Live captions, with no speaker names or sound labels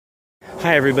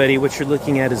Hi everybody, what you're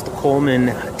looking at is the Coleman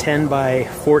 10 by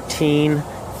 14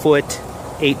 foot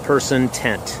 8-person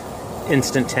tent,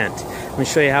 instant tent. Let me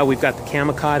show you how we've got the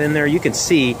camicot in there. You can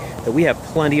see that we have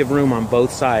plenty of room on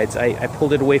both sides. I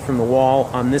pulled it away from the wall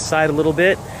on this side a little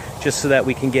bit just so that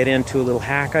we can get into a little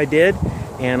hack I did.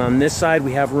 And on this side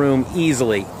we have room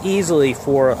easily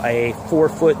for a 4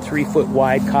 foot, 3 foot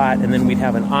wide cot, and then we'd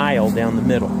have an aisle down the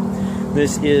middle.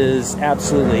 This is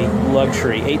absolutely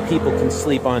luxury. 8 people can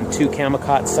sleep on 2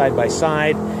 camicots side by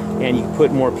side, and you can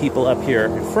put more people up here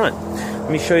in front. Let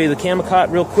me show you the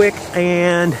camicot real quick,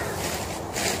 and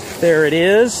there it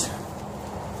is.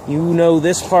 You know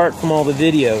this part from all the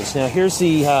videos. Now here's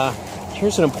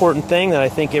an important thing that I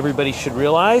think everybody should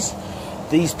realize.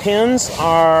 These pins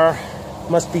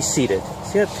must be seated.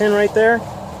 See that pin right there?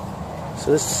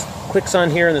 So this clicks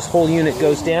on here and this whole unit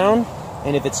goes down.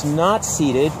 And if it's not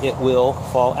seated, it will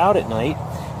fall out at night.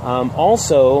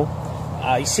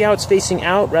 You see how it's facing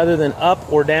out rather than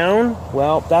up or down?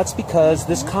 Well, that's because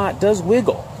this cot does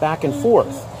wiggle back and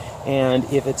forth. And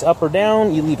if it's up or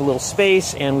down, you leave a little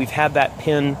space, and we've had that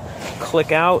pin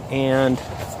click out and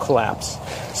collapse.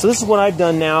 So this is what I've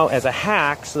done now as a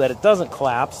hack so that it doesn't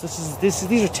collapse.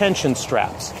 These are tension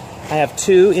straps. I have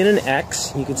 2 in an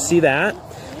X. You can see that.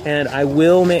 And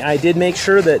I did make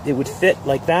sure that it would fit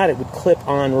like that. It would clip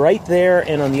on right there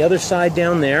and on the other side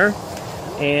down there.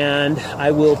 And I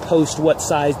will post what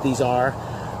size these are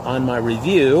on my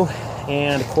review.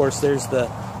 And of course there's the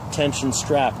tension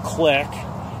strap click.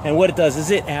 And what it does is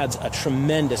it adds a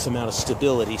tremendous amount of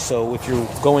stability. So if you're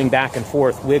going back and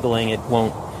forth wiggling, it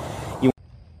won't